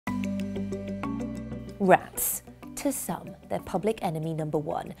Rats. To some, they're public enemy number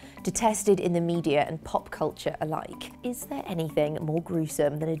one, detested in the media and pop culture alike. Is there anything more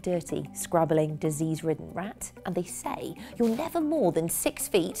gruesome than a dirty, scrabbling, disease-ridden rat? And they say you're never more than 6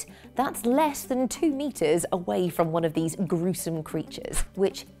 feet, that's less than 2 meters away from one of these gruesome creatures,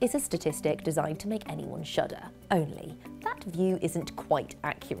 which is a statistic designed to make anyone shudder. Only, that view isn't quite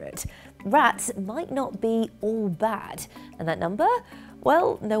accurate. Rats might not be all bad, and that number?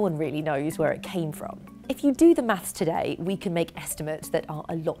 Well, no one really knows where it came from. If you do the maths today, we can make estimates that are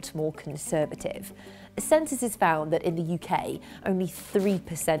a lot more conservative. A census has found that in the UK, only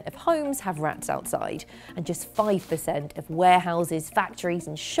 3% of homes have rats outside, and just 5% of warehouses, factories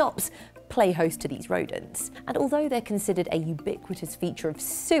and shops play host to these rodents. And although they're considered a ubiquitous feature of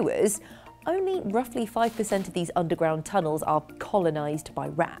sewers, only roughly 5% of these underground tunnels are colonised by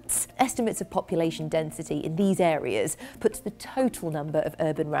rats. Estimates of population density in these areas puts the total number of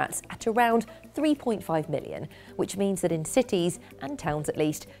urban rats at around 3.5 million, which means that in cities, and towns at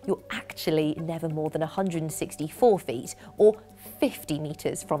least, you're actually never more than 164 feet, or 50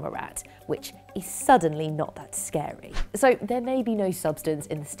 metres from a rat, which is suddenly not that scary. So there may be no substance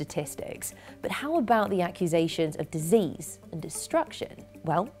in the statistics, but how about the accusations of disease and destruction?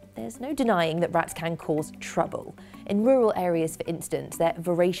 Well, there's no denying that rats can cause trouble. In rural areas, for instance, their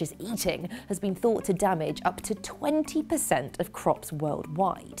voracious eating has been thought to damage up to 20% of crops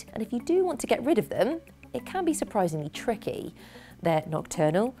worldwide. And if you do want to get rid of them, it can be surprisingly tricky. They're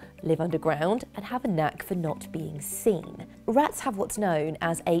nocturnal, live underground, and have a knack for not being seen. Rats have what's known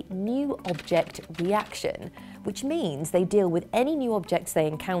as a new object reaction, which means they deal with any new objects they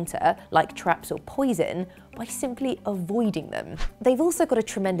encounter, like traps or poison, by simply avoiding them. They've also got a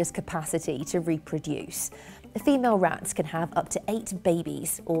tremendous capacity to reproduce. Female rats can have up to 8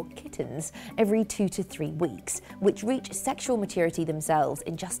 babies, or kittens, every 2 to 3 weeks, which reach sexual maturity themselves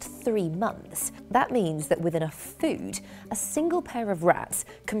in just 3 months. That means that with enough food, a single pair of rats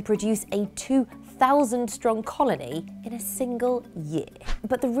can produce a 2,000-strong colony in a single year.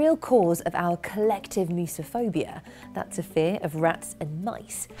 But the real cause of our collective musophobia, that's a fear of rats and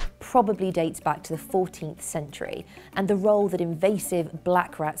mice, probably dates back to the 14th century and the role that invasive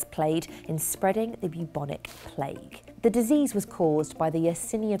black rats played in spreading the bubonic plague. The disease was caused by the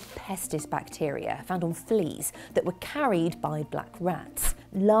Yersinia pestis bacteria found on fleas that were carried by black rats.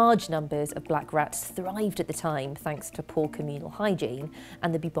 Large numbers of black rats thrived at the time thanks to poor communal hygiene,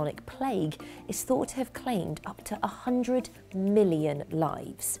 and the bubonic plague is thought to have claimed up to 100 million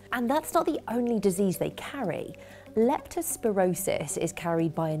lives. And that's not the only disease they carry. Leptospirosis is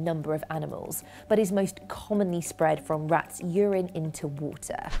carried by a number of animals, but is most commonly spread from rats' urine into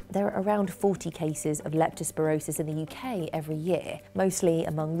water. There are around 40 cases of leptospirosis in the UK every year, mostly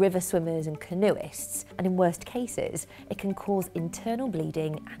among river swimmers and canoeists, and in worst cases, it can cause internal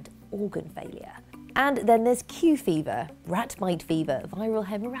bleeding and organ failure. And then there's Q fever, rat mite fever, viral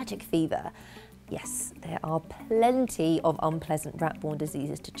hemorrhagic fever. Yes, there are plenty of unpleasant rat-borne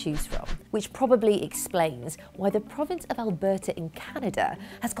diseases to choose from, which probably explains why the province of Alberta in Canada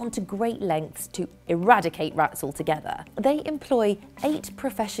has gone to great lengths to eradicate rats altogether. They employ 8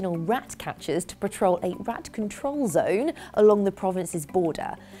 professional rat catchers to patrol a rat control zone along the province's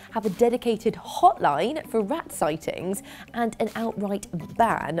border, have a dedicated hotline for rat sightings, and an outright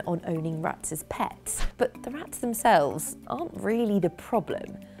ban on owning rats as pets. But the rats themselves aren't really the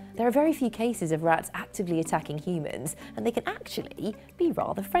problem. There are very few cases of rats actively attacking humans, and they can actually be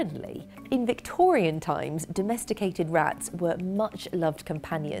rather friendly. In Victorian times, domesticated rats were much loved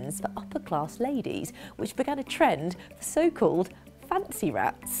companions for upper-class ladies, which began a trend for so-called fancy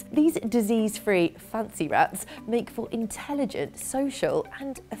rats. These disease-free fancy rats make for intelligent, social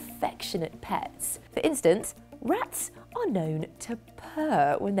and affectionate pets. For instance, rats are known to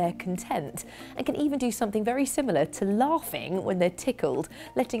purr when they're content, and can even do something very similar to laughing when they're tickled,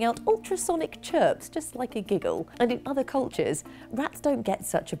 letting out ultrasonic chirps just like a giggle. And in other cultures, rats don't get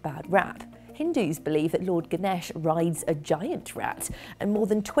such a bad rap. Hindus believe that Lord Ganesh rides a giant rat, and more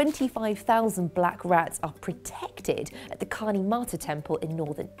than 25,000 black rats are protected at the Kali Mata temple in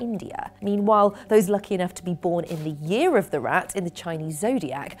northern India. Meanwhile, those lucky enough to be born in the year of the rat in the Chinese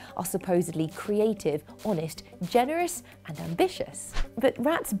zodiac are supposedly creative, honest, generous and ambitious. But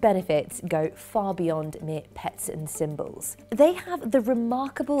rats' benefits go far beyond mere pets and symbols. They have the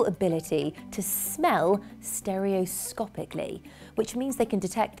remarkable ability to smell stereoscopically, which means they can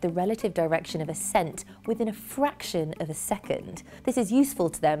detect the relative direction direction of a scent within a fraction of a second. This is useful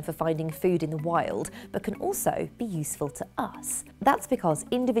to them for finding food in the wild, but can also be useful to us. That's because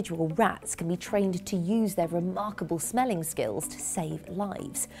individual rats can be trained to use their remarkable smelling skills to save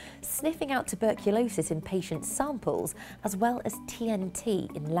lives, sniffing out tuberculosis in patient samples, as well as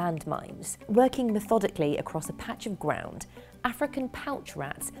TNT in landmines. Working methodically across a patch of ground, African pouch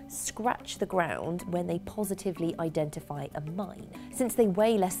rats scratch the ground when they positively identify a mine. Since they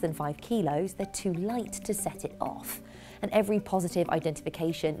weigh less than 5 kilos, they're too light to set it off. And every positive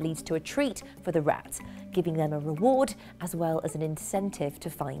identification leads to a treat for the rat, giving them a reward as well as an incentive to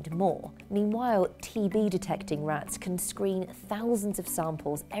find more. Meanwhile, TB detecting rats can screen thousands of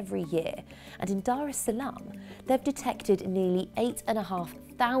samples every year, and in Dar es Salaam, they've detected nearly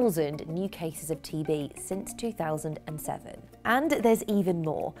 8,500 new cases of TB since 2007. And there's even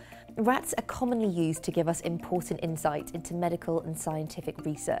more. Rats are commonly used to give us important insight into medical and scientific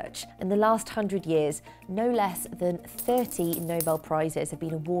research. In the last 100 years, no less than 30 Nobel Prizes have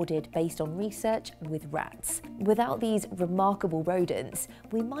been awarded based on research with rats. Without these remarkable rodents,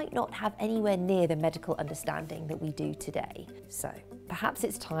 we might not have anywhere near the medical understanding that we do today. So, perhaps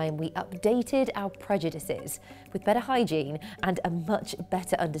it's time we updated our prejudices with better hygiene and a much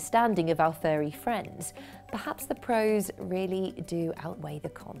better understanding of our furry friends. Perhaps the pros really do outweigh the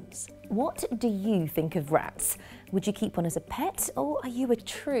cons. What do you think of rats? Would you keep one as a pet, or are you a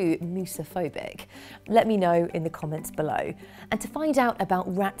true musophobic? Let me know in the comments below. And to find out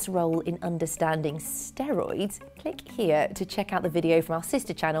about rats' role in understanding steroids, click here to check out the video from our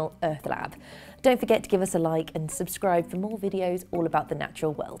sister channel, Earth Lab. Don't forget to give us a like and subscribe for more videos all about the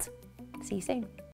natural world. See you soon.